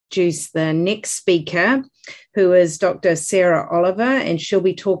introduce the next speaker, who is Dr. Sara Oliver, and she'll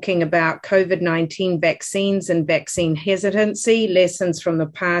be talking about COVID-19 vaccines and vaccine hesitancy, lessons from the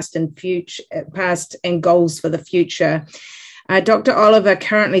past and goals for the future. Dr. Oliver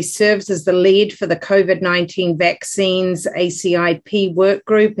currently serves as the lead for the COVID-19 vaccines ACIP work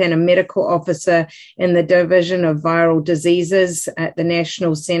group and a medical officer in the Division of Viral Diseases at the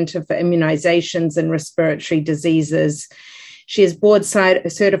National Center for Immunizations and Respiratory Diseases. She is board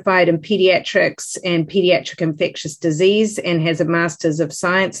certified in pediatrics and pediatric infectious disease and has a Master's of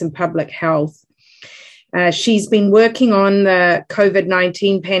Science in Public Health. She's been working on the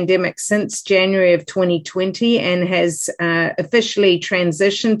COVID-19 pandemic since January of 2020 and has officially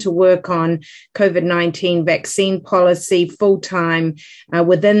transitioned to work on COVID-19 vaccine policy full-time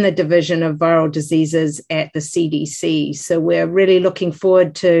within the Division of Viral Diseases at the CDC. So we're really looking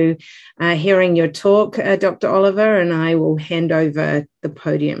forward to hearing your talk, Dr. Oliver, and I will hand over the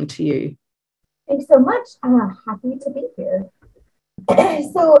podium to you. Thanks so much. Happy to be here.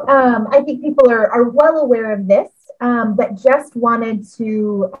 So I think people are well aware of this, but just wanted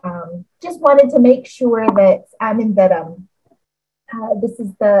to make sure that this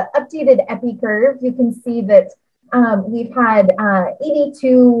is the updated epi curve. You can see that we've had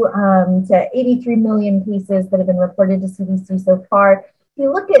 82 to 83 million cases that have been reported to CDC so far. If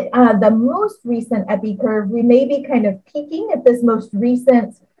you look at the most recent epi curve, we may be kind of peaking at this most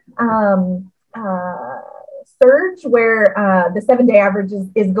recent surge where the 7-day average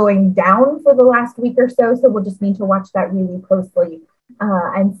is going down for the last week or so. So we'll just need to watch that really closely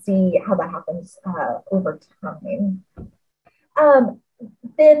and see how that happens over time.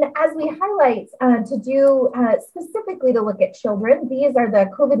 Then as we highlight specifically to look at children, these are the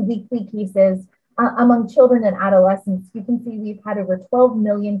COVID weekly cases among children and adolescents. You can see we've had over 12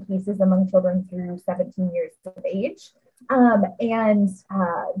 million cases among children through 17 years of age. The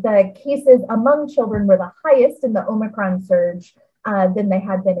cases among children were the highest in the Omicron surge than they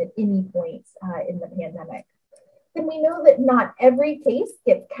had been at any point in the pandemic. Then we know that not every case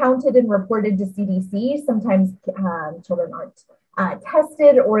gets counted and reported to CDC. Sometimes children aren't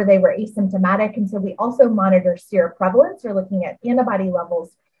tested or they were asymptomatic. And so we also monitor seroprevalence or looking at antibody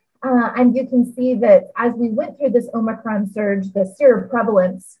levels. And you can see that as we went through this Omicron surge, the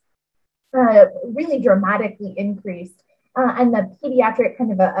seroprevalence really dramatically increased. And the pediatric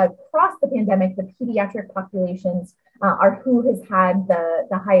across the pandemic, the pediatric populations are who has had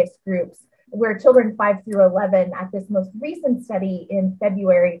the highest groups, where children 5 through 11 at this most recent study in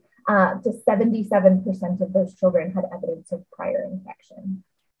February, to 77% of those children had evidence of prior infection.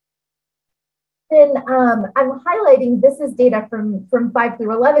 Then I'm highlighting, this is data from 5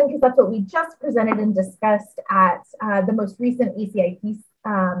 through 11, because that's what we just presented and discussed at the most recent ACIP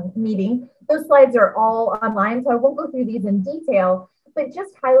meeting. Those slides are all online, so I won't go through these in detail, but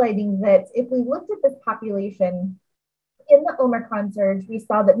just highlighting that if we looked at this population in the Omicron surge, we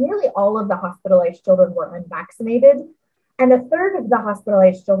saw that nearly all of the hospitalized children were unvaccinated, and a third of the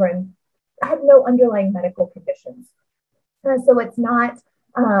hospitalized children had no underlying medical conditions. So it's not,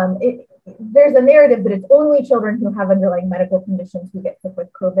 there's a narrative that it's only children who have underlying medical conditions who get sick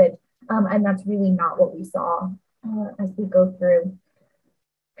with COVID, and that's really not what we saw as we go through.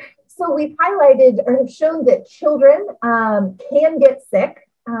 So we've highlighted or have shown that children can get sick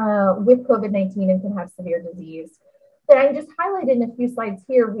with COVID-19 and can have severe disease. But I just highlighted in a few slides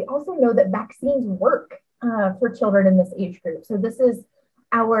here, we also know that vaccines work for children in this age group. So this is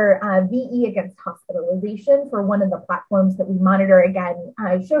our VE against hospitalization for one of the platforms that we monitor. Again,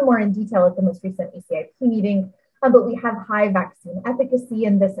 I showed more in detail at the most recent ACIP meeting, but we have high vaccine efficacy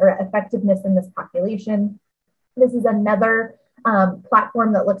in this, or effectiveness in this population. This is another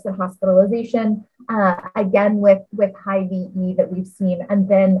platform that looks at hospitalization, again with high VE that we've seen. And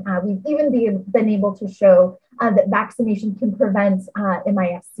then we've even been able to show that vaccination can prevent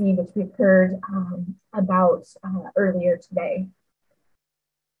MISC, which we've heard about earlier today.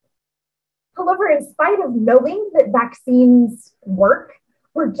 However, in spite of knowing that vaccines work,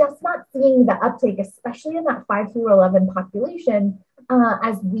 we're just not seeing the uptake, especially in that 5 through 11 population,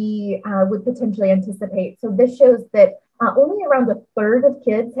 as we would potentially anticipate. So this shows that only around a third of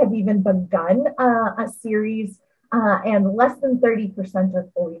kids have even begun a series, and less than 30% are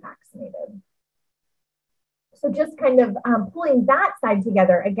fully vaccinated. So just kind of pulling that side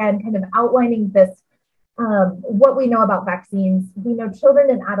together, again, kind of outlining this, what we know about vaccines. We know children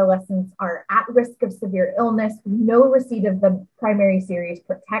and adolescents are at risk of severe illness. We know receipt of the primary series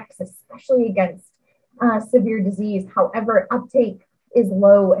protects, especially against severe disease. However, uptake is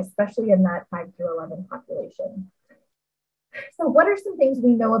low, especially in that 5 through 11 population. So what are some things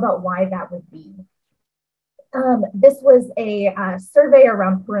we know about why that would be? This was a survey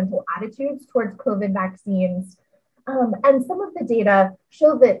around parental attitudes towards COVID vaccines. And some of the data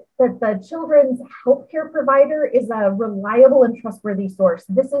show that the children's healthcare provider is a reliable and trustworthy source.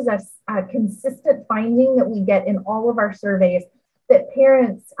 This is a consistent finding that we get in all of our surveys, that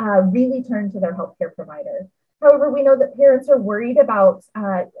parents really turn to their healthcare provider. However, we know that parents are worried about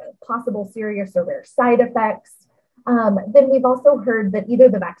possible serious or rare side effects. Then we've also heard that either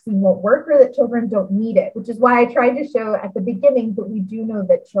the vaccine won't work or that children don't need it, which is why I tried to show at the beginning that we do know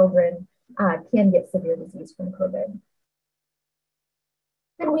that children can get severe disease from COVID.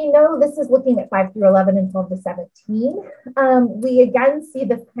 And we know this is looking at 5 through 11 and 12 to 17. We again see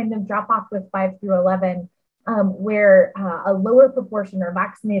this kind of drop off with 5 through 11, where a lower proportion are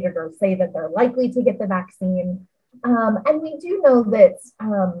vaccinated or say that they're likely to get the vaccine. And we do know that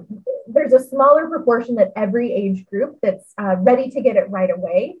there's a smaller proportion at every age group that's ready to get it right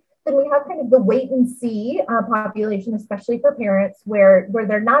away. Then we have kind of the wait and see population, especially for parents, where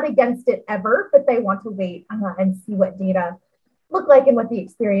they're not against it ever, but they want to wait and see what data look like and what the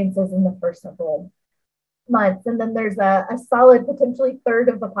experience is in the first several months. And then there's a solid, potentially third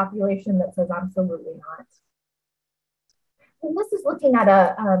of the population that says absolutely not. And this is looking at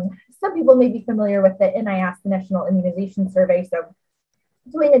some people may be familiar with the NIAID, the National Immunization Survey. So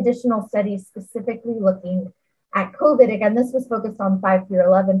doing additional studies specifically looking at COVID. Again, this was focused on 5 through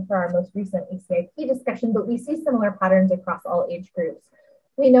 11 for our most recent ACIP discussion, but we see similar patterns across all age groups.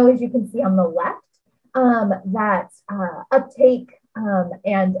 We know, as you can see on the left, that uptake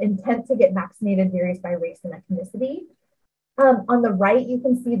and intent to get vaccinated varies by race and ethnicity. On the right, you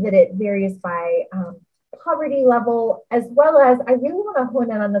can see that it varies by poverty level, as well as, I really want to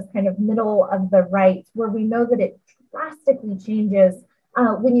hone in on this kind of middle of the right, where we know that it drastically changes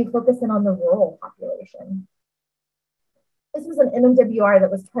when you focus in on the rural population. This was an MMWR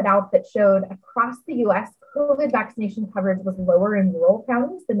that was put out that showed across the US, COVID vaccination coverage was lower in rural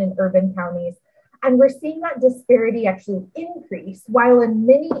counties than in urban counties. And we're seeing that disparity actually increase, while in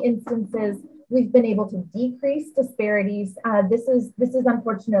many instances, we've been able to decrease disparities. This is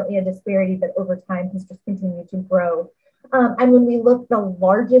unfortunately a disparity that over time has just continued to grow. And when we look, the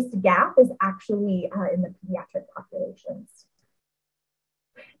largest gap is actually in the pediatric populations.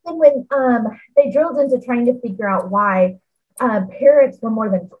 And when they drilled into trying to figure out why, parents were more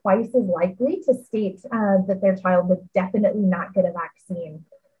than twice as likely to state that their child would definitely not get a vaccine.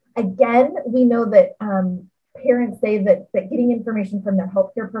 Again, we know that parents say that getting information from their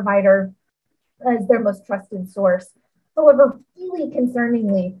healthcare provider is their most trusted source. However, really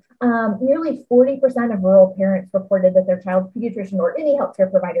concerningly, nearly 40% of rural parents reported that their child's pediatrician or any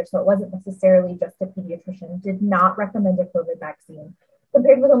healthcare provider, so it wasn't necessarily just a pediatrician, did not recommend a COVID vaccine,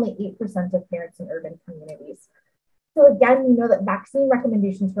 compared with only 8% of parents in urban communities. So again, we know that vaccine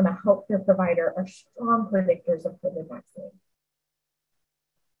recommendations from a healthcare provider are strong predictors of COVID vaccine.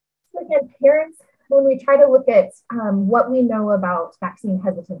 So again, parents, when we try to look at what we know about vaccine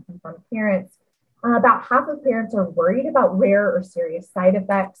hesitancy from parents, about half of parents are worried about rare or serious side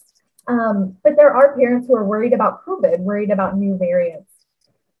effects. But there are parents who are worried about COVID, worried about new variants.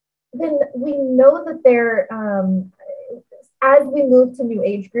 Then we know that as we move to new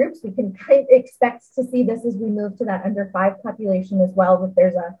age groups, we can kind of expect to see this as we move to that under 5 population as well, that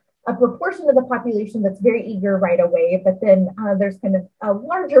there's a proportion of the population that's very eager right away, but then there's kind of a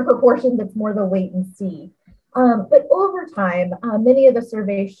larger proportion that's more the wait and see. But over time, many of the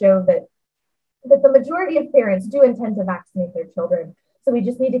surveys show that the majority of parents do intend to vaccinate their children. So we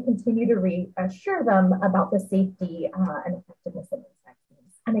just need to continue to reassure them about the safety and effectiveness of these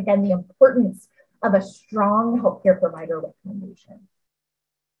vaccines. And again, the importance of a strong healthcare provider recommendation.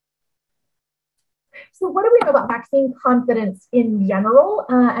 So what do we know about vaccine confidence in general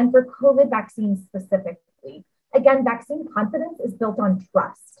and for COVID vaccines specifically? Again, vaccine confidence is built on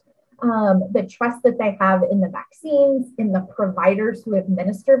trust. The trust that they have in the vaccines, in the providers who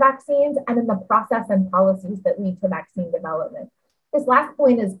administer vaccines, and in the process and policies that lead to vaccine development. This last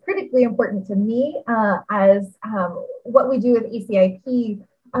point is critically important to me as what we do with ACIP,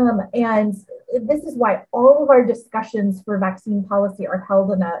 and this is why all of our discussions for vaccine policy are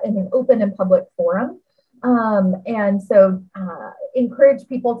held in an open and public forum. And so encourage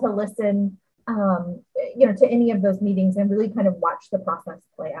people to listen to any of those meetings and really kind of watch the process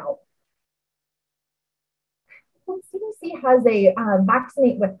play out. CDC has a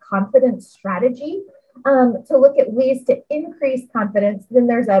vaccinate with confidence strategy to look at ways to increase confidence. Then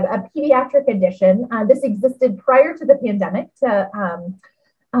there's a pediatric edition. This existed prior to the pandemic to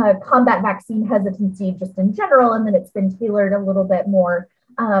combat vaccine hesitancy just in general, and then it's been tailored a little bit more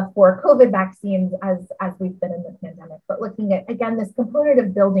for COVID vaccines as we've been in the pandemic. But looking at, again, this component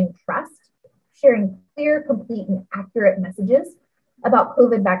of building trust, sharing clear, complete, and accurate messages about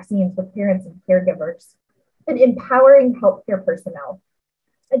COVID vaccines with parents and caregivers, and empowering healthcare personnel.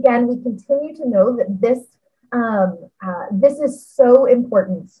 Again, we continue to know that this is so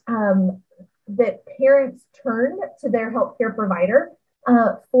important, that parents turn to their healthcare provider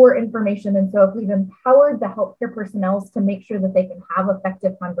for information. And so if we've empowered the healthcare personnel to make sure that they can have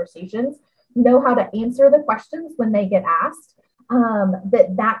effective conversations, know how to answer the questions when they get asked,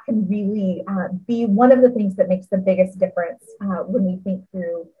 that can really be one of the things that makes the biggest difference when we think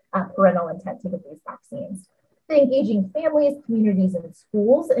through parental intent to get these vaccines. Engaging families, communities, and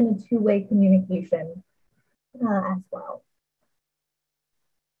schools in a two-way communication as well.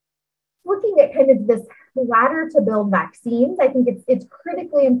 Looking at kind of this ladder to build vaccines, I think it's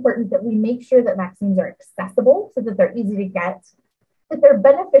critically important that we make sure that vaccines are accessible so that they're easy to get, that they're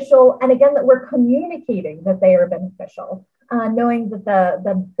beneficial, and again, that we're communicating that they are beneficial, knowing that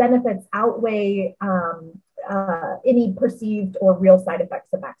the benefits outweigh any perceived or real side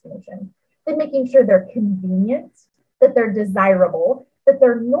effects of vaccination. Then making sure they're convenient, that they're desirable, that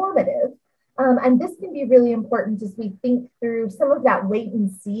they're normative. And this can be really important as we think through some of that wait and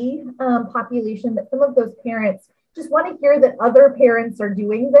see population, that some of those parents just want to hear that other parents are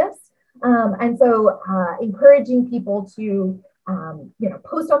doing this. And so encouraging people to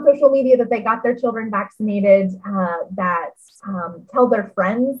post on social media that they got their children vaccinated, that tell their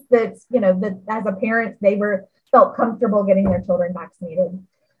friends that, that as a parent, they felt comfortable getting their children vaccinated.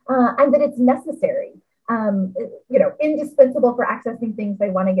 And that it's necessary, indispensable for accessing things they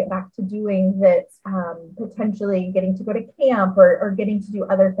want to get back to doing, that potentially getting to go to camp or getting to do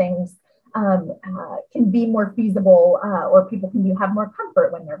other things can be more feasible, or people can have more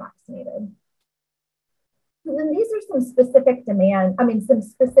comfort when they're vaccinated. So then these are some specific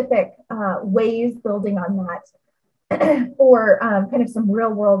ways building on that for kind of some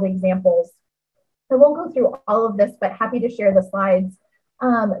real world examples. I won't go through all of this, but happy to share the slides.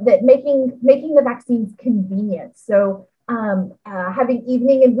 That making the vaccines convenient. So having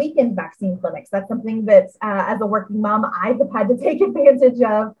evening and weekend vaccine clinics, that's something that as a working mom, I have had to take advantage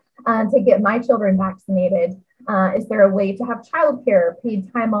of to get my children vaccinated. Is there a way to have childcare,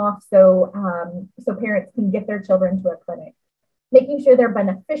 paid time off, so parents can get their children to a clinic? Making sure they're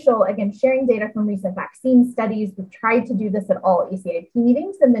beneficial, again, sharing data from recent vaccine studies. We've tried to do this at all ACIP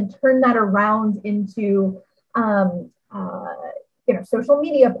meetings and then turn that around into social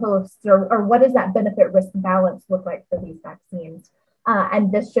media posts, or what does that benefit risk balance look like for these vaccines?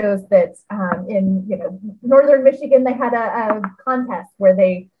 And this shows that in northern Michigan, they had a contest where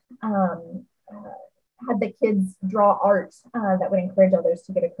they had the kids draw art that would encourage others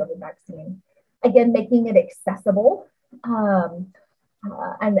to get a COVID vaccine. Again, making it accessible, and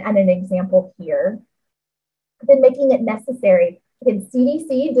an example here. Then making it necessary. Again,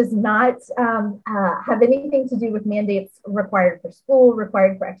 CDC does not have anything to do with mandates required for school,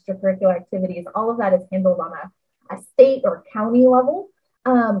 required for extracurricular activities. All of that is handled on a state or county level.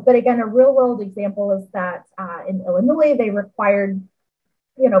 But again, a real world example is that in Illinois, they required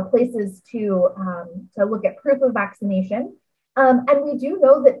places to look at proof of vaccination. And we do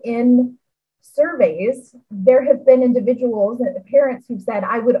know that in surveys, there have been individuals, parents who've said,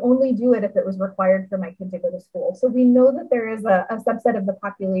 I would only do it if it was required for my kid to go to school. So we know that there is a subset of the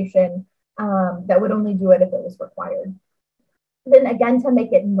population that would only do it if it was required. Then again, to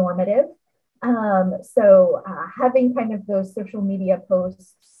make it normative. So having kind of those social media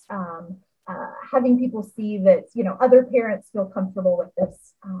posts, having people see that, other parents feel comfortable with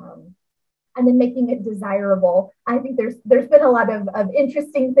this, and then making it desirable. I think there's been a lot of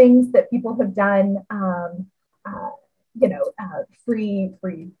interesting things that people have done, free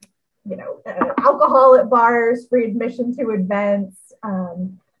alcohol at bars, free admission to events.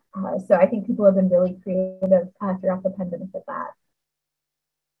 So I think people have been really creative throughout the pandemic with that.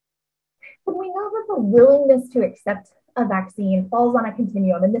 And we know that the willingness to accept a vaccine falls on a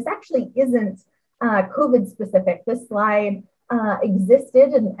continuum, and this actually isn't COVID specific. This slide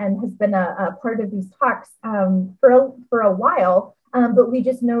existed and has been a part of these talks for a while, but we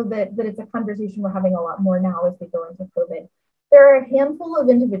just know that it's a conversation we're having a lot more now as we go into COVID. There are a handful of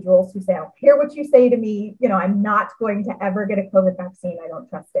individuals who say, I don't care what you say to me, I'm not going to ever get a COVID vaccine. I don't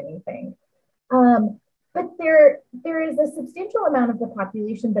trust anything. But there is a substantial amount of the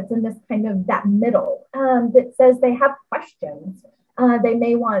population that's in this kind of that middle that says they have questions. They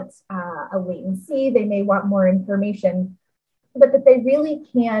may want a wait and see. They may want more information, but that they really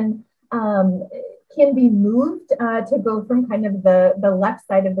can be moved to go from kind of the left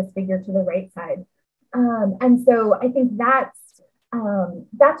side of this figure to the right side. And so I think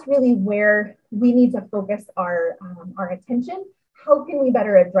that's really where we need to focus our attention. How can we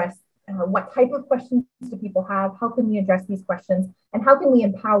better address what type of questions do people have? How can we address these questions? And how can we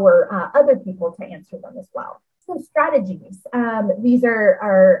empower other people to answer them as well? So strategies. These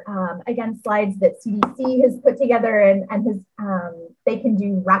are again, slides that CDC has put together and they can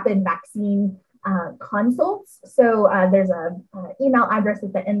do rapid vaccine consults. So there's an email address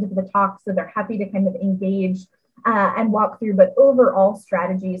at the end of the talk, so they're happy to kind of engage and walk through, but overall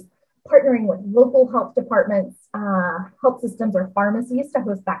strategies, partnering with local health departments, health systems, or pharmacies to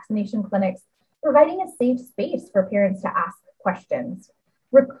host vaccination clinics, providing a safe space for parents to ask questions,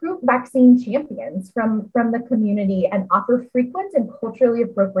 recruit vaccine champions from the community, and offer frequent and culturally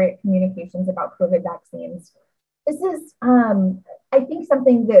appropriate communications about COVID vaccines. This is, I think,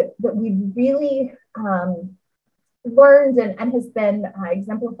 something that we've really learned and has been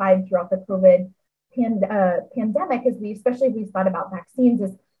exemplified throughout the COVID pandemic, as especially as we've thought about vaccines,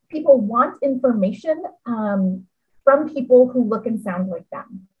 is people want information from people who look and sound like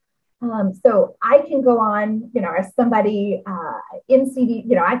them. So I can go on, as somebody at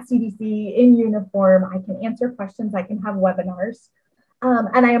CDC in uniform, I can answer questions, I can have webinars,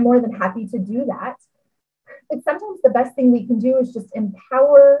 and I am more than happy to do that. But sometimes the best thing we can do is just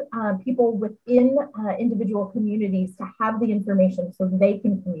empower people within individual communities to have the information so they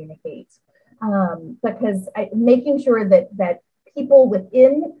can communicate. Because making sure that people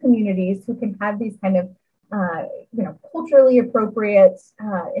within communities who can have these kind of culturally appropriate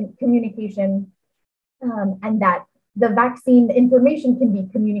communication, and that the vaccine information can be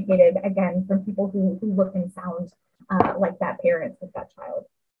communicated again from people who look and sound like that parent with that child.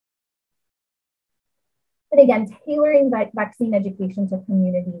 And again, tailoring vaccine education to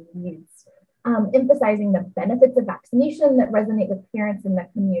community needs, emphasizing the benefits of vaccination that resonate with parents in the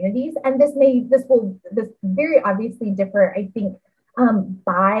communities. And this will very obviously differ, I think,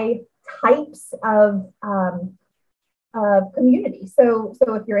 by types of community. So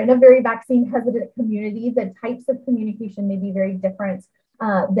if you're in a very vaccine hesitant community, the types of communication may be very different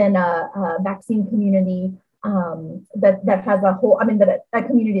than a vaccine community that has a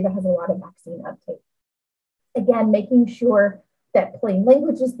community that has a lot of vaccine uptake. Again, making sure that plain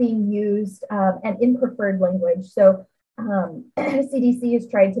language is being used and in preferred language. So CDC has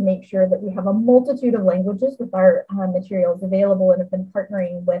tried to make sure that we have a multitude of languages with our materials available, and have been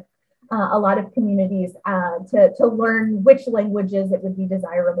partnering with a lot of communities to learn which languages it would be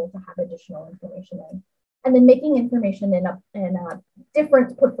desirable to have additional information in. And then making information in a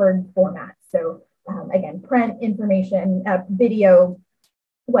different preferred formats. So again, print information, video,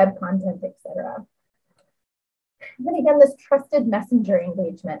 web content, etc. Then again, this trusted messenger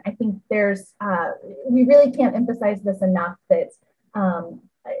engagement. I think we really can't emphasize this enough that,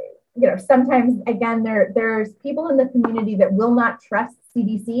 sometimes, again, there's people in the community that will not trust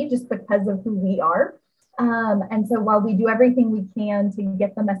CDC just because of who we are. And so while we do everything we can to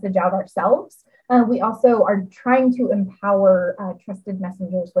get the message out ourselves, we also are trying to empower trusted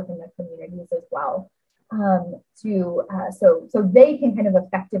messengers within the communities as well. So they can kind of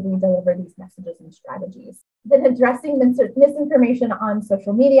effectively deliver these messages and strategies. Then addressing misinformation on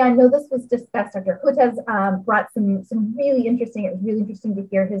social media. I know this was discussed. Dr. Hotez brought some really interesting. It was really interesting to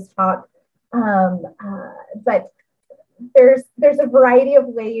hear his talk. But there's a variety of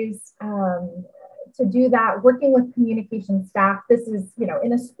ways to do that. Working with communication staff. This is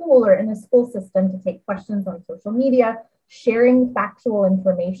in a school or in a school system to take questions on social media, sharing factual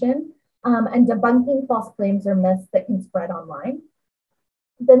information. And debunking false claims or myths that can spread online.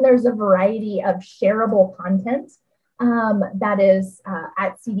 Then there's a variety of shareable content that is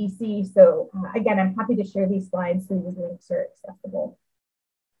at CDC. So again, I'm happy to share these slides so these links are accessible.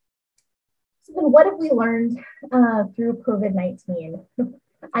 So then what have we learned through COVID-19?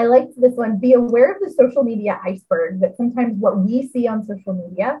 I liked this one. Be aware of the social media iceberg, that sometimes what we see on social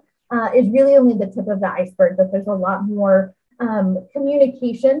media is really only the tip of the iceberg, that there's a lot more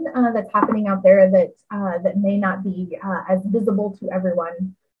communication that's happening out there that may not be as visible to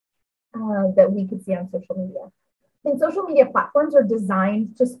everyone that we could see on social media. And social media platforms are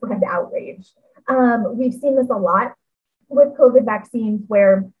designed to spread outrage. We've seen this a lot with COVID vaccines,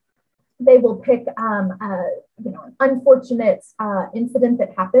 where they will pick an unfortunate incident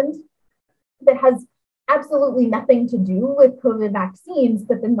that happened that has absolutely nothing to do with COVID vaccines,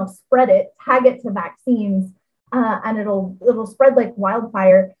 but then they'll spread it, tag it to vaccines, and it'll spread like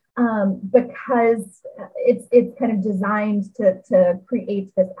wildfire because it's kind of designed to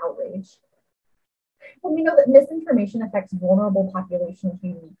create this outrage. And we know that misinformation affects vulnerable populations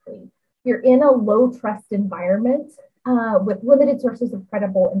uniquely. You're in a low trust environment with limited sources of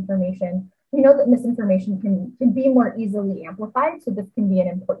credible information. We know that misinformation can be more easily amplified, so this can be an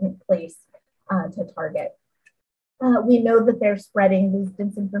important place to target. We know that they're spreading, these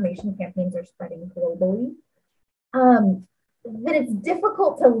disinformation campaigns are spreading globally. That it's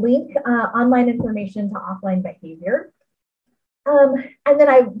difficult to link online information to offline behavior. And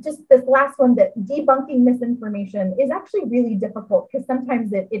then this last one, that debunking misinformation is actually really difficult because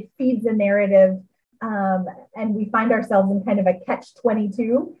sometimes it feeds a narrative and we find ourselves in kind of a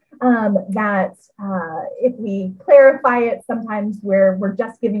catch-22 that if we clarify it, sometimes we're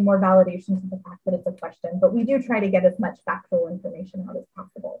just giving more validation to the fact that it's a question, but we do try to get as much factual information out as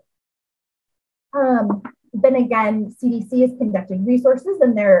possible. Then again, CDC is conducting resources,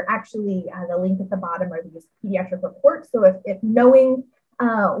 and they're actually, the link at the bottom are these pediatric reports. So if knowing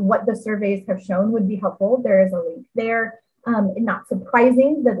what the surveys have shown would be helpful, there is a link there. Not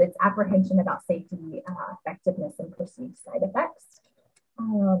surprising that it's apprehension about safety, effectiveness, and perceived side effects.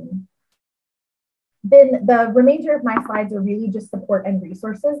 Then the remainder of my slides are really just support and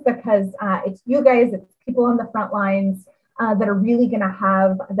resources, because it's you guys, it's people on the front lines that are really going to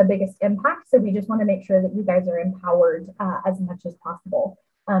have the biggest impact. So we just want to make sure that you guys are empowered as much as possible.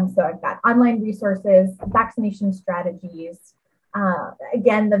 So I've got online resources, vaccination strategies,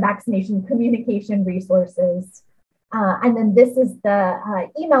 again, the vaccination communication resources. And then this is the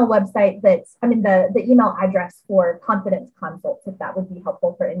email website the email address for confidence consults, if that would be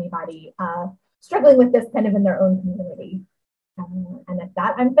helpful for anybody struggling with this kind of in their own community. And at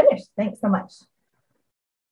that, I'm finished. Thanks so much.